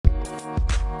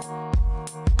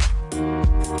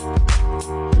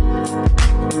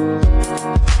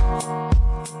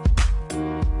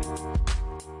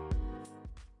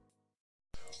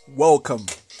Welcome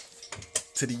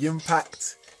to the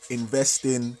Impact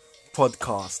Investing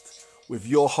Podcast with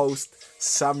your host,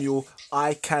 Samuel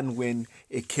I Can Win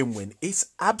Ikhinmwin.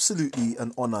 It's absolutely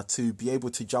an honor to be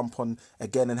able to jump on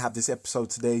again and have this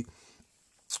episode today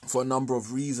for a number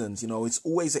of reasons. You know, it's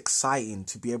always exciting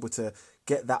to be able to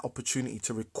get that opportunity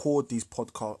to record these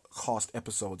podcast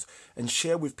episodes and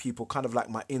share with people kind of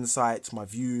like my insights, my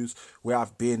views, where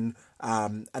I've been,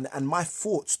 and my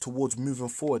thoughts towards moving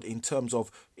forward in terms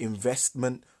of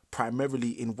investment,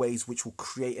 primarily in ways which will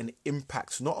create an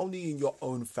impact not only in your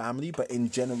own family but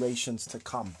in generations to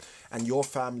come, and your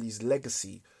family's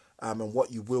legacy, and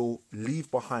what you will leave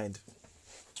behind,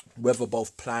 whether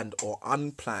both planned or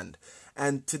unplanned.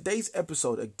 And today's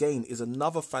episode, again, is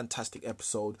another fantastic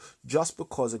episode just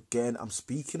because, again, I'm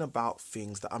speaking about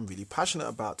things that I'm really passionate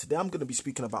about. Today, I'm going to be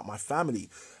speaking about my family,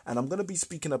 and I'm going to be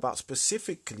speaking about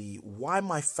specifically why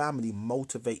my family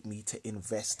motivate me to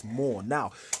invest more.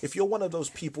 Now, if you're one of those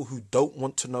people who don't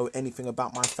want to know anything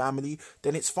about my family,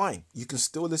 then it's fine. You can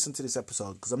still listen to this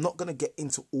episode because I'm not going to get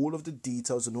into all of the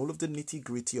details and all of the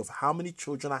nitty-gritty of how many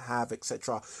children I have,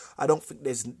 etc. I don't think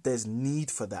there's need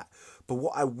for that. But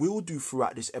what I will do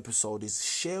throughout this episode is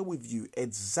share with you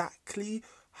exactly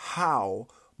how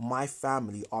my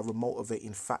family are a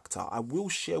motivating factor. I will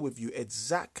share with you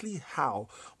exactly how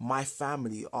my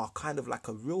family are kind of like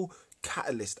a real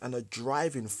catalyst and a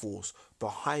driving force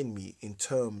behind me in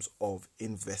terms of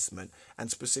investment, and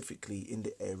specifically in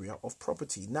the area of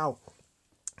property. Now,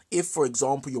 if, for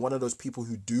example, you're one of those people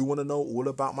who do want to know all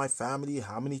about my family,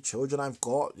 how many children I've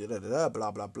got, blah,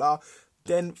 blah, blah,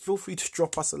 then feel free to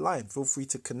drop us a line. Feel free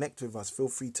to connect with us. Feel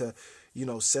free to,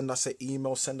 send us an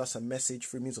email, send us a message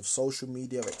through means of social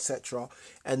media, etc.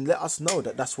 And let us know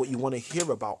that that's what you want to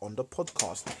hear about on the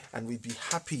podcast. And we'd be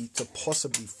happy to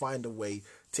possibly find a way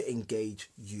to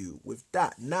engage you with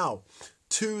that. Now,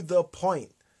 to the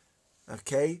point,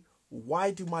 okay? Why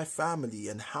do my family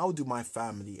and how do my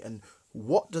family and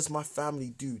what does my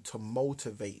family do to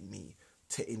motivate me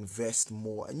to invest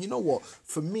more? And you know what?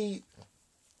 For me,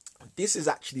 this is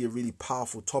actually a really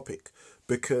powerful topic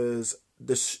because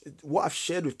what I've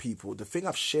shared with people, the thing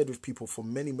I've shared with people for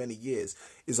many, many years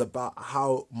is about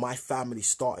how my family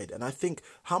started. And I think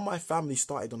how my family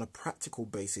started on a practical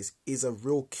basis is a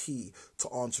real key to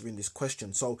answering this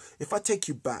question. So if I take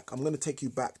you back, I'm going to take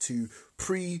you back to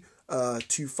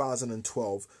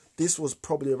pre-2012. This was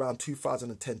probably around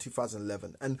 2010,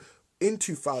 2011. And in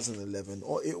 2011,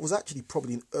 or it was actually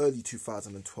probably in early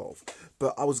 2012,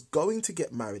 but I was going to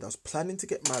get married. I was planning to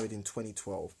get married in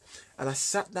 2012. And I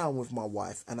sat down with my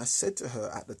wife and I said to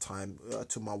her at the time,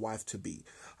 to my wife-to-be,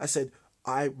 I said,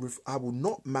 I will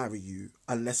not marry you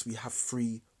unless we have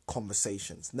 3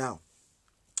 conversations. Now,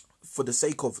 for the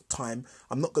sake of time,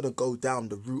 I'm not going to go down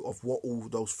the route of what all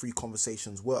those 3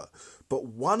 conversations were. But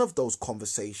one of those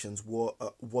conversations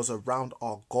was around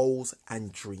our goals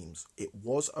and dreams. It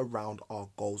was around our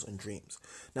goals and dreams.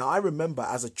 Now, I remember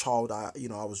as a child, I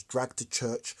was dragged to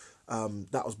church.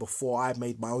 That was before I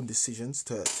made my own decisions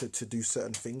to do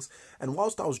certain things. And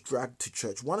whilst I was dragged to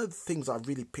church, one of the things I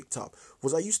really picked up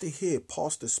was I used to hear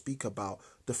pastors speak about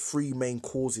the 3 main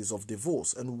causes of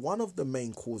divorce. And one of the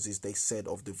main causes they said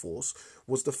of divorce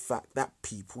was the fact that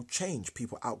people change,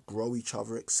 people outgrow each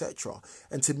other, etc.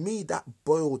 And to me, that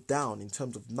boiled down in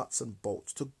terms of nuts and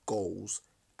bolts to goals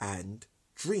and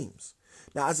dreams.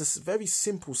 Now, as a very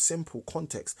simple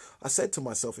context, I said to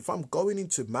myself, if I'm going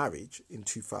into marriage in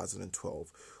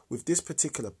 2012 with this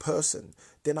particular person,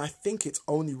 then I think it's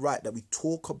only right that we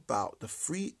talk about the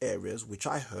 3 areas which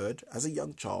I heard as a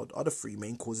young child are the 3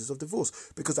 main causes of divorce,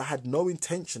 because I had no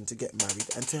intention to get married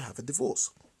and to have a divorce.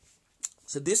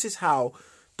 So this is how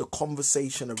the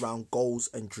conversation around goals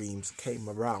and dreams came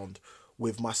around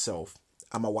with myself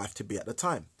and my wife-to-be at the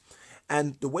time.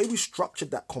 And the way we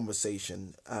structured that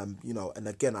conversation, and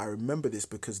again, I remember this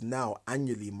because now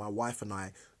annually my wife and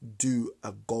I do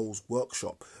a goals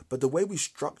workshop. But the way we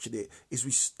structured it is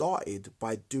we started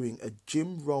by doing a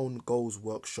Jim Rohn goals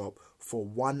workshop for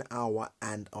 1 hour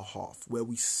and a half, where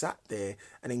we sat there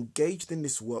and engaged in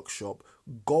this workshop,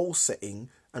 goal setting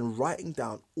and writing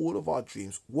down all of our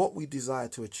dreams, what we desire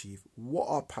to achieve, what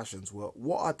our passions were,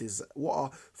 what our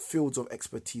fields of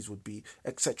expertise would be,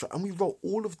 etc. And we wrote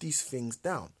all of these things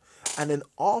down. And then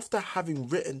after having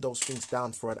written those things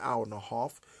down for an hour and a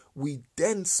half, we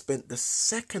then spent the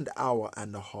second hour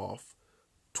and a half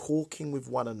talking with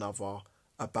one another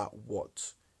about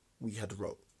what we had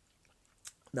wrote.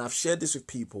 Now, I've shared this with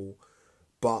people,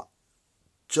 but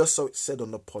just so it's said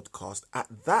on the podcast, at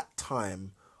that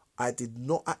time, I did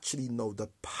not actually know the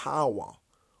power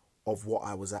of what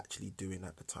I was actually doing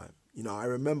at the time. You know, I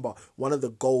remember one of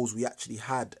the goals we actually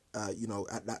had,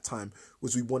 at that time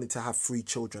was we wanted to have 3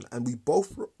 children, and we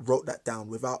both wrote that down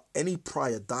without any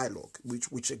prior dialogue,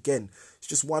 which again, is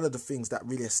just one of the things that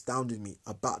really astounded me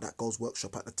about that goals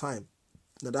workshop at the time.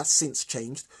 Now that's since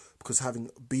changed because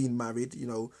having been married,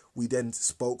 we then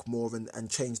spoke more and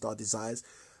changed our desires.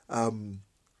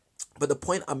 But the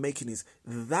point I'm making is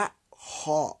that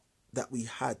heart that we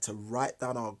had to write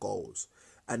down our goals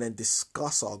and then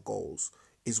discuss our goals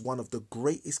is one of the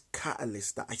greatest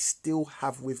catalysts that I still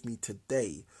have with me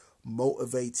today,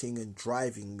 motivating and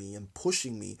driving me and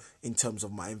pushing me in terms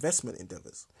of my investment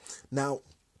endeavors. Now,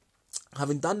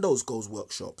 having done those goals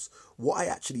workshops, what I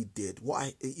actually did,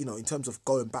 in terms of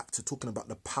going back to talking about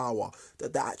the power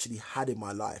that actually had in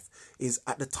my life, is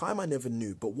at the time I never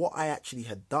knew, but what I actually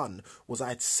had done was I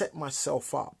had set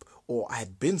myself up, or I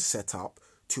had been set up,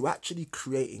 to actually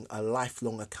creating a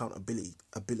lifelong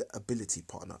accountability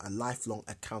partner, a lifelong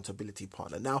accountability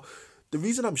partner. Now, the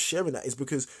reason I'm sharing that is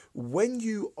because when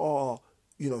you are,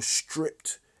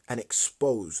 stripped and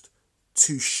exposed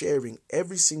to sharing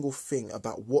every single thing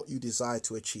about what you desire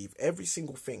to achieve, every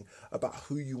single thing about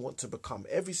who you want to become,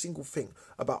 every single thing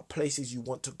about places you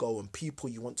want to go and people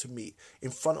you want to meet in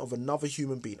front of another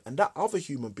human being, and that other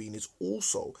human being is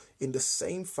also in the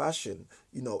same fashion,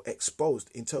 exposed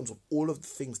in terms of all of the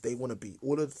things they want to be,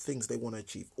 all of the things they want to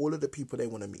achieve, all of the people they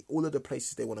want to meet, all of the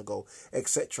places they want to go,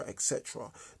 etc.,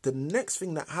 etc. The next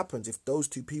thing that happens if those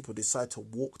two people decide to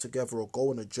walk together or go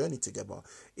on a journey together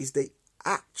is they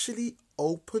actually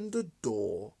open the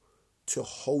door to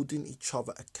holding each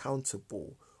other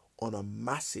accountable on a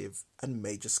massive and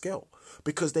major scale,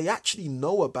 because they actually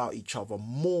know about each other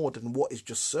more than what is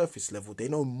just surface level. They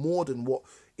know more than what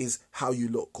is how you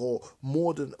look, or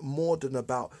more than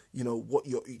about what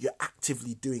you're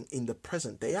actively doing in the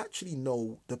present. They actually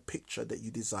know the picture that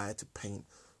you desire to paint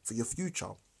for your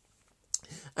future.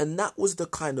 And that was the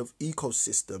kind of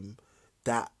ecosystem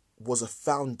that was a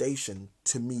foundation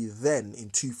to me then in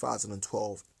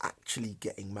 2012 actually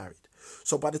getting married.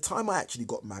 So by the time I actually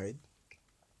got married,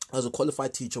 I was a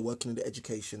qualified teacher working in the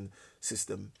education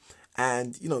system.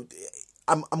 And,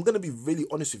 I'm going to be really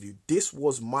honest with you. This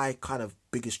was my kind of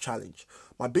biggest challenge.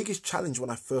 My biggest challenge when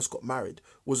I first got married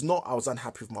was not I was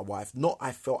unhappy with my wife, not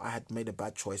I felt I had made a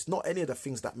bad choice, not any of the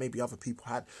things that maybe other people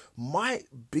had. My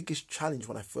biggest challenge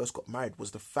when I first got married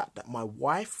was the fact that my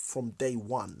wife from day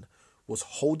one was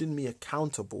holding me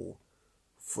accountable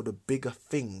for the bigger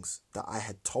things that I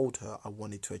had told her I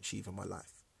wanted to achieve in my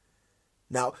life.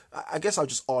 Now, I guess I'll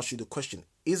just ask you the question,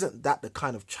 isn't that the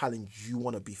kind of challenge you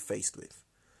want to be faced with?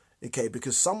 Okay,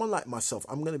 because someone like myself,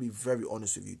 I'm going to be very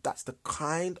honest with you, that's the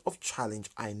kind of challenge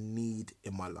I need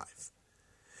in my life.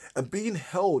 And being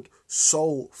held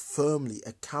so firmly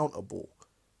accountable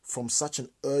from such an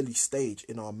early stage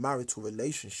in our marital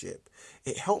relationship,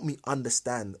 it helped me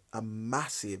understand a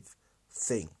massive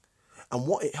thing. And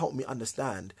what it helped me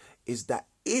understand is that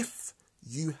if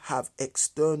you have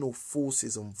external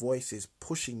forces and voices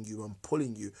pushing you and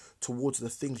pulling you towards the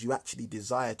things you actually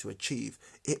desire to achieve,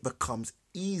 it becomes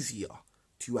easier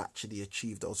to actually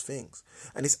achieve those things.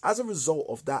 And it's as a result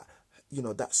of that,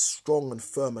 that strong and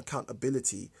firm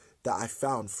accountability that I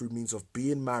found through means of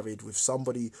being married with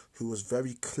somebody who was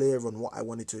very clear on what I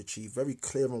wanted to achieve, very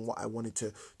clear on what I wanted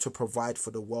to provide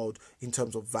for the world in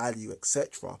terms of value,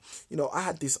 etc. I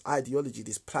had this ideology,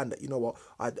 this plan that,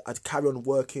 I'd carry on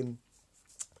working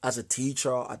as a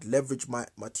teacher. I'd leverage my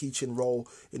teaching role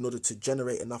in order to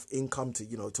generate enough income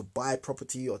to buy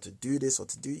property or to do this or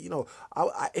to do,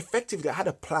 I effectively I had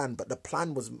a plan, but the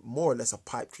plan was more or less a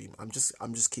pipe dream. I'm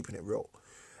just keeping it real.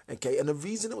 Okay. And the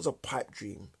reason it was a pipe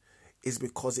dream is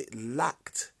because it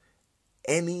lacked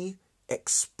any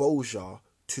exposure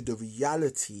to the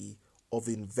reality of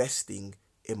investing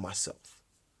in myself.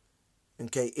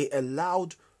 Okay. It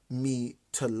allowed me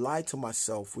to lie to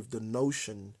myself with the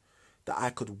notion that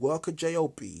I could work a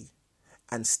job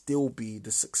and still be the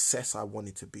success I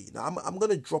wanted to be. Now, I'm going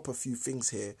to drop a few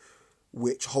things here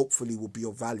which hopefully will be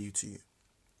of value to you.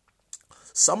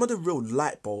 Some of the real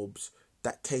light bulbs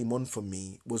that came on for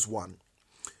me was one.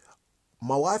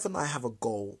 My wife and I have a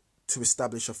goal to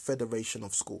establish a federation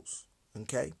of schools.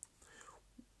 Okay?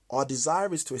 Our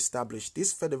desire is to establish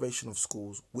this federation of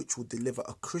schools which will deliver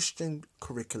a Christian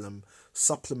curriculum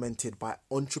supplemented by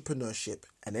entrepreneurship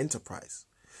and enterprise.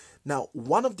 Now,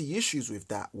 one of the issues with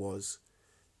that was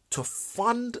to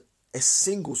fund a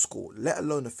single school, let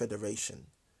alone a federation.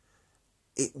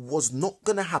 It was not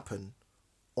going to happen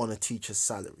on a teacher's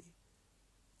salary.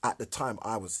 At the time,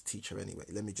 I was a teacher anyway.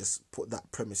 Let me just put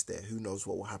that premise there. Who knows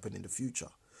what will happen in the future?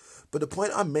 But the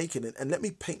point I'm making, and let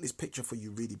me paint this picture for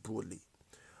you really broadly.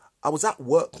 I was at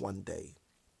work one day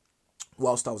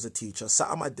whilst I was a teacher,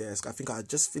 sat at my desk. I think I had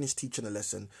just finished teaching a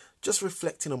lesson, just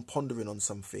reflecting and pondering on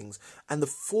some things. And the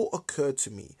thought occurred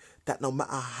to me that no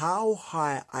matter how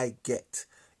high I get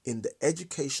in the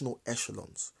educational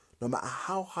echelons, no matter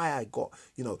how high I got,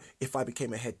 if I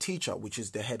became a head teacher, which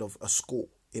is the head of a school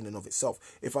in and of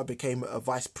itself, if I became a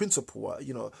vice principal,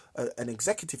 an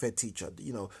executive head teacher,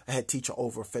 a head teacher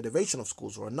over a federation of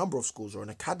schools or a number of schools or an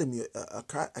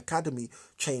academy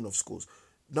chain of schools,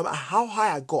 no matter how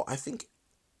high I got, I think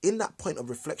in that point of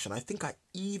reflection, I think I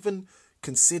even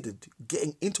considered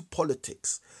getting into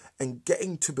politics and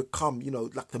getting to become,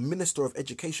 like the Minister of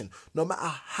Education. No matter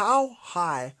how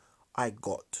high I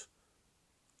got,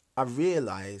 I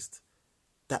realized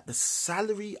that the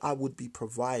salary I would be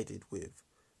provided with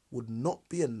would not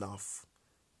be enough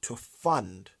to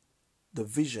fund the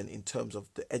vision in terms of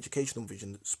the educational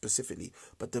vision specifically,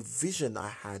 but the vision I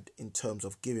had in terms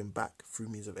of giving back through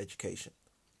means of education.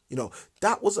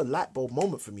 That was a light bulb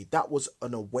moment for me. That was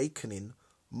an awakening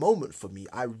moment for me.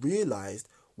 I realized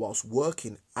whilst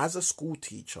working as a school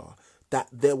teacher that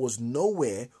there was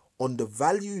nowhere on the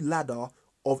value ladder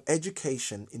of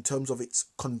education in terms of its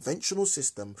conventional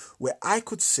system where I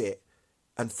could sit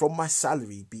and from my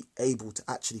salary be able to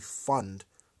actually fund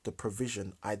the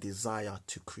provision I desire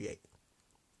to create.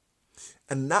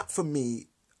 And that for me,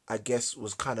 I guess,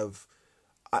 was kind of,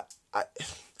 I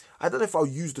don't know if I'll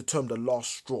use the term the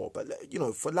last straw, but,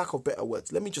 for lack of better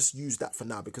words, let me just use that for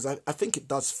now because I think it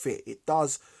does fit. It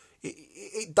does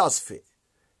fit.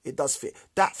 It does fit.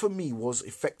 That for me was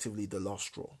effectively the last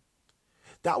straw.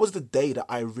 That was the day that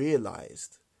I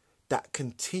realized that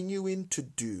continuing to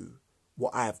do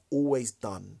what I have always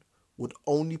done would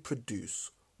only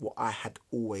produce what I had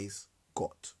always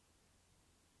got.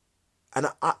 And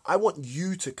I want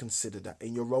you to consider that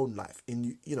in your own life,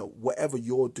 in, whatever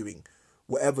you're doing,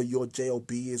 whatever your JOB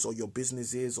is or your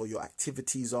business is or your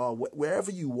activities are,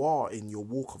 wherever you are in your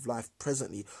walk of life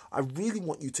presently, I really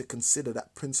want you to consider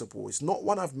that principle. It's not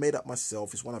one I've made up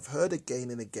myself. It's one I've heard again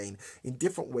and again in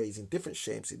different ways, in different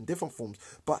shapes, in different forms.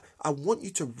 But I want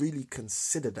you to really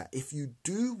consider that if you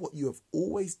do what you have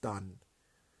always done,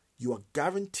 you are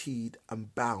guaranteed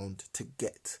and bound to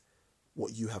get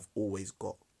what you have always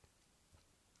got.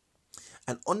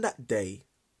 And on that day,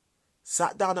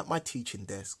 sat down at my teaching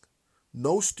desk,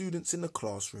 no students in the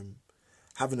classroom,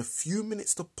 having a few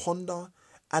minutes to ponder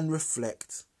and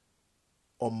reflect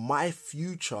on my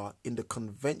future in the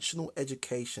conventional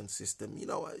education system,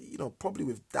 probably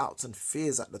with doubts and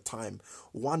fears at the time,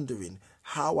 wondering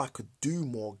how I could do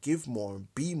more, give more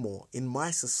and be more in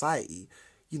my society.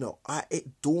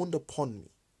 It dawned upon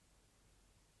me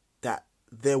that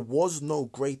there was no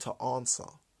greater answer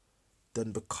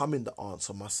than becoming the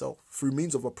answer myself through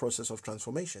means of a process of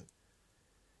transformation.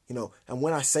 And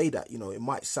when I say that, it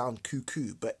might sound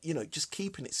cuckoo, but, just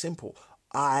keeping it simple,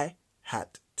 I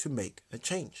had to make a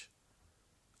change.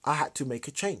 I had to make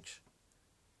a change.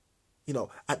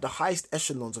 At the highest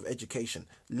echelons of education,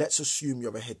 let's assume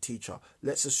you're a head teacher.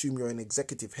 Let's assume you're an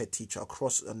executive head teacher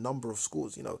across a number of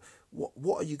schools.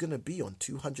 What are you going to be on?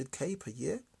 200K per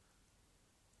year?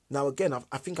 Now, again,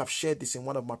 I think I've shared this in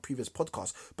one of my previous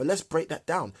podcasts, but let's break that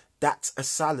down. That's a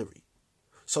salary.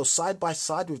 So side by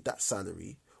side with that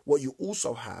salary, what you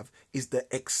also have is the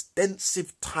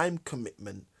extensive time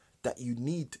commitment that you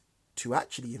need to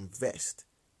actually invest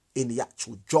in the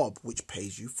actual job which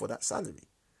pays you for that salary.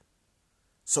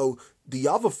 So the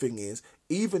other thing is,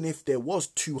 even if there was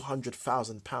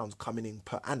 £200,000 coming in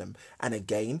per annum, and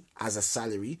again, as a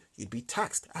salary, you'd be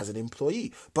taxed as an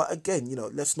employee. But again,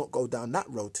 let's not go down that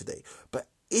road today. But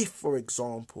if, for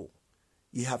example,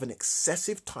 you have an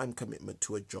excessive time commitment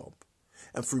to a job,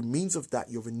 and through means of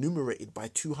that, you're remunerated by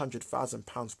 £200,000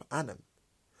 per annum,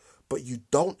 but you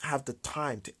don't have the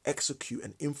time to execute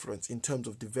and influence in terms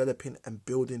of developing and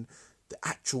building the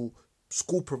actual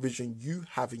school provision you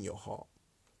have in your heart,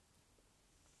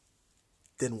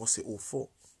 then what's it all for?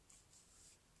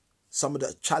 Some of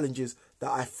the challenges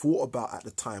that I thought about at the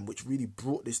time, which really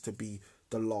brought this to be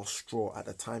the last straw at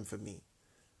the time for me.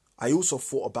 I also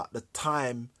thought about the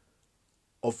time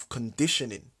of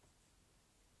conditioning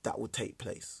that would take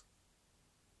place.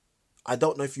 I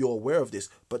don't know if you're aware of this,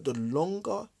 but the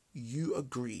longer you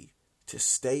agree to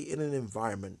stay in an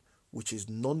environment which is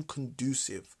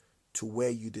non-conducive to where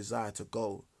you desire to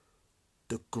go,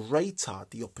 the greater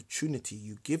the opportunity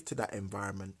you give to that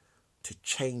environment to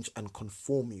change and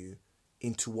conform you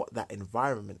into what that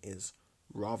environment is,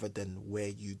 rather than where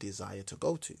you desire to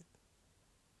go to.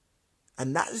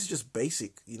 And that is just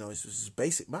basic, it's just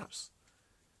basic maths.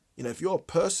 If you're a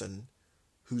person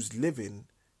who's living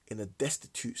in a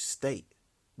destitute state,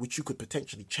 which you could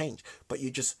potentially change, but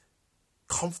you're just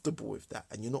comfortable with that,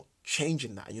 and you're not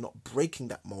changing that, and you're not breaking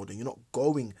that mold, and you're not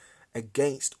going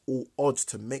against all odds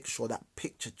to make sure that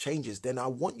picture changes, then I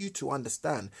want you to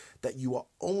understand that you are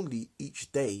only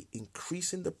each day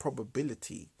increasing the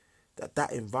probability that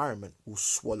that environment will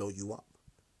swallow you up.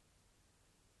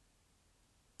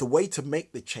 The way to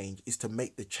make the change is to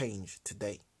make the change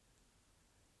today.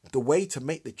 The way to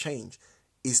make the change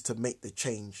is to make the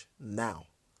change now.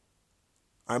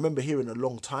 I remember hearing a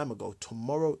long time ago,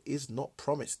 tomorrow is not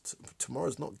promised. Tomorrow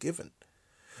is not given.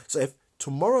 So if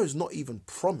tomorrow is not even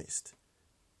promised,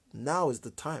 now is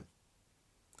the time.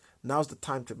 Now's the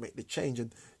time to make the change.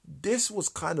 And this was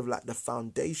kind of like the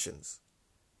foundations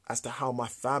as to how my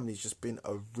family's just been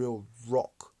a real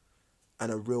rock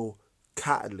and a real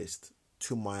catalyst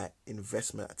to my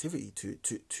investment activity,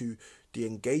 to the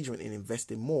engagement in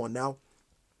investing more. Now,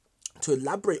 to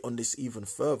elaborate on this even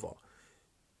further,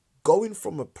 going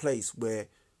from a place where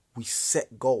we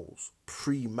set goals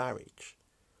pre-marriage,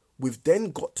 we've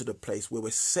then got to the place where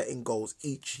we're setting goals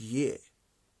each year.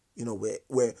 You know,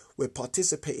 we're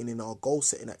participating in our goal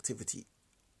setting activity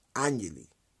annually.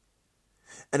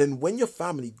 And then when your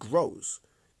family grows,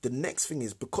 the next thing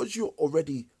is, because you're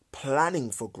already planning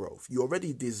for growth, you're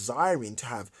already desiring to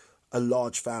have a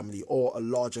large family or a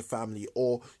larger family,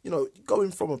 or, you know, going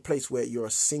from a place where you're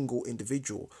a single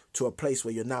individual to a place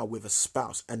where you're now with a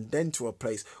spouse, and then to a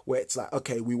place where it's like,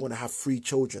 okay, we want to have 3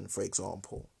 children, for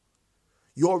example.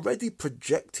 You're already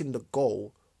projecting the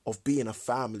goal of being a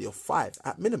family of 5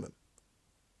 at minimum.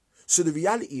 So the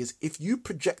reality is, if you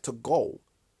project a goal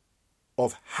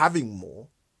of having more,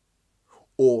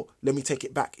 or let me take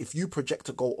it back, if you project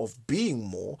a goal of being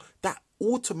more, that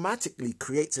automatically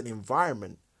creates an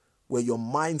environment where your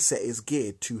mindset is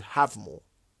geared to have more.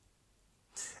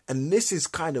 And this is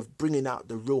kind of bringing out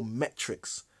the real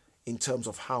metrics in terms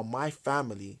of how my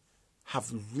family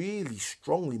have really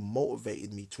strongly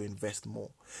motivated me to invest more.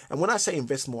 And when I say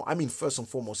invest more, I mean first and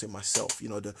foremost in myself. You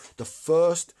know, the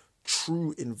first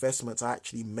true investments I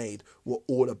actually made were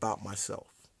all about myself.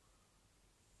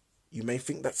 You may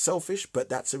think that's selfish, but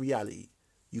that's a reality.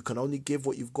 You can only give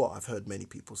what you've got, I've heard many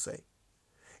people say.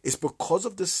 It's because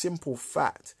of the simple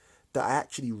fact that I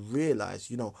actually realized,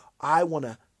 you know, I want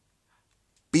to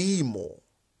be more,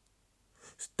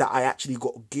 that I actually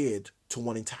got geared to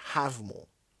wanting to have more.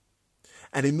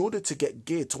 And in order to get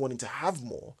geared to wanting to have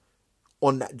more,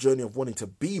 on that journey of wanting to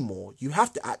be more, you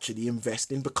have to actually invest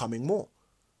in becoming more.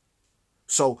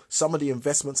 So some of the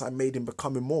investments I made in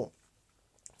becoming more,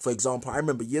 for example, I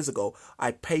remember years ago,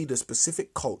 I paid a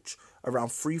specific coach around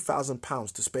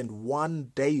 £3,000 to spend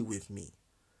 1 day with me,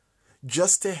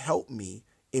 just to help me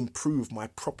improve my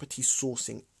property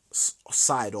sourcing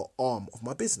side or arm of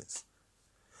my business.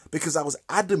 Because I was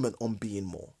adamant on being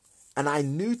more. And I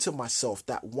knew to myself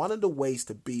that one of the ways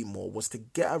to be more was to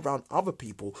get around other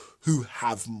people who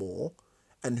have more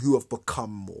and who have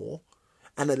become more,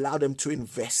 and allow them to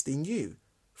invest in you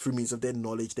through means of their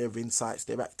knowledge, their insights,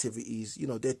 their activities, you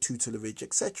know, their tutelage,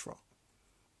 etc.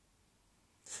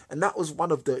 And that was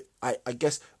one of the, I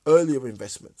guess, earlier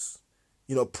investments.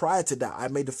 You know, prior to that, I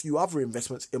made a few other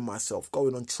investments in myself,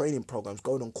 going on training programs,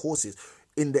 going on courses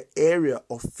in the area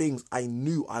of things I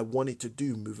knew I wanted to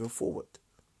do moving forward.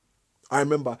 I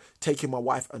remember taking my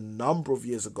wife a number of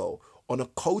years ago on a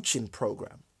coaching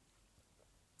program.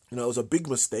 You know, it was a big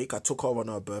mistake. I took her on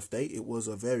her birthday. It was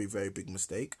a very, very big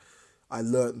mistake. I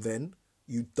learned then,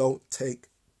 you don't take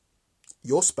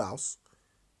your spouse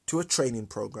to a training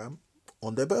program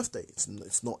on their birthday.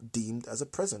 It's not deemed as a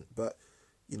present. But,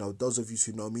 you know, those of you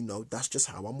who know me know that's just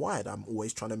how I'm wired. I'm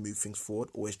always trying to move things forward,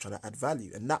 always trying to add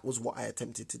value. And that was what I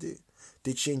attempted to do.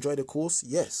 Did she enjoy the course?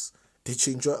 Yes. Did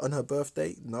she enjoy it on her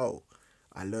birthday? No.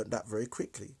 I learned that very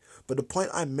quickly. But the point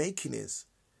I'm making is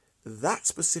that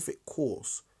specific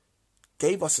course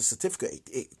gave us a certificate.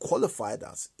 It qualified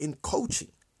us in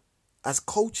coaching as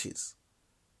coaches.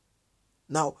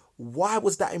 Now, why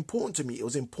was that important to me? It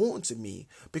was important to me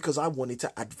because I wanted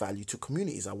to add value to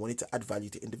communities. I wanted to add value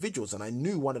to individuals. And I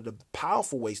knew one of the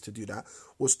powerful ways to do that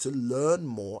was to learn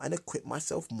more and equip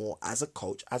myself more as a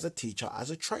coach, as a teacher, as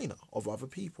a trainer of other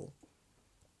people.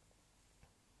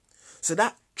 So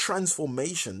that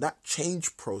transformation, that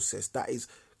change process that is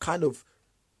kind of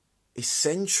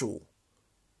essential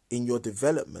in your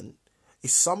development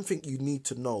is something you need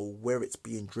to know where it's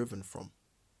being driven from.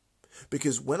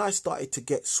 Because when I started to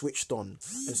get switched on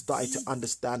and started to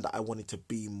understand that I wanted to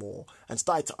be more and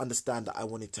started to understand that I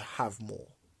wanted to have more,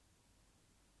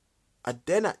 I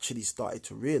then actually started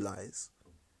to realize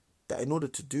that in order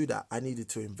to do that, I needed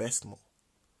to invest more.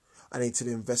 I needed to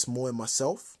invest more in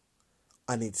myself.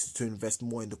 I needed to invest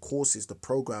more in the courses, the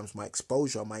programs, my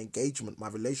exposure, my engagement, my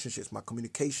relationships, my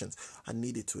communications. I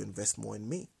needed to invest more in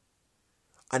me.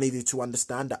 I needed to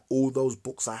understand that all those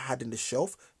books I had in the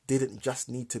shelf didn't just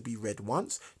need to be read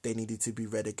once. They needed to be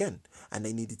read again, and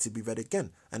they needed to be read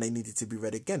again, and they needed to be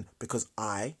read again, because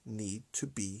I need to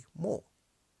be more.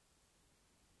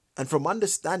 And from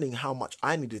understanding how much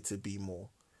I needed to be more,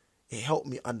 it helped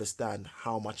me understand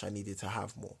how much I needed to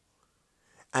have more.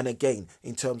 And again,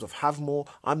 in terms of have more,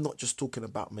 I'm not just talking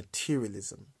about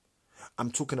materialism.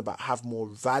 I'm talking about have more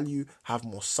value, have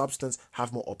more substance,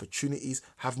 have more opportunities,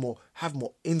 have more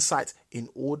insights in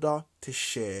order to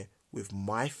share with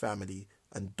my family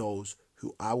and those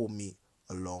who I will meet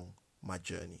along my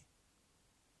journey.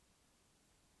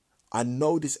 I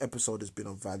know this episode has been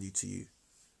of value to you,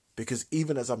 because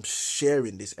even as I'm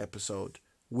sharing this episode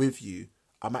with you,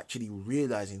 I'm actually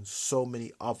realizing so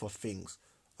many other things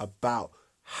about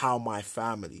how my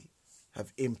family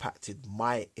have impacted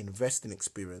my investing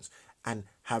experience and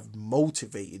have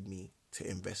motivated me to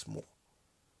invest more.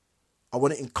 I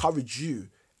want to encourage you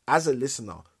as a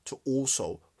listener to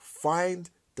also find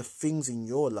the things in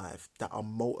your life that are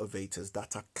motivators,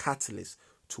 that are catalysts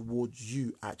towards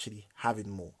you actually having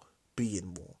more,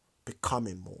 being more,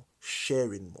 becoming more,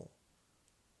 sharing more.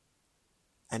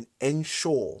 And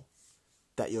ensure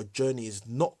that your journey is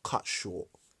not cut short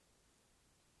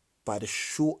by the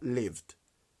short-lived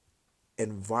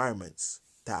environments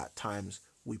that at times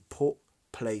we put,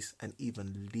 place, and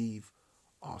even leave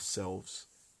ourselves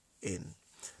in.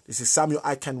 This is Samuel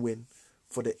I Can Win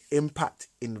for the Impact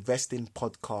Investing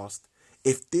Podcast.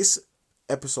 If this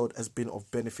episode has been of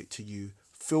benefit to you,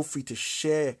 feel free to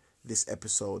share this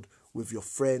episode with your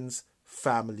friends,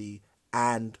 family,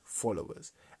 and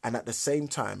followers. And at the same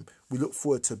time, we look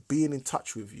forward to being in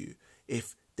touch with you.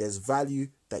 If there's value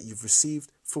that you've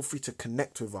received, feel free to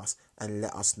connect with us and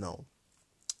let us know.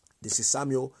 This is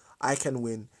Samuel I Can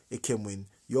Win Ikhinmwin,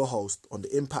 your host on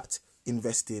the Impact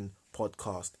Investing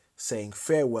Podcast, saying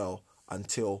farewell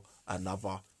until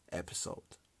another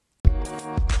episode.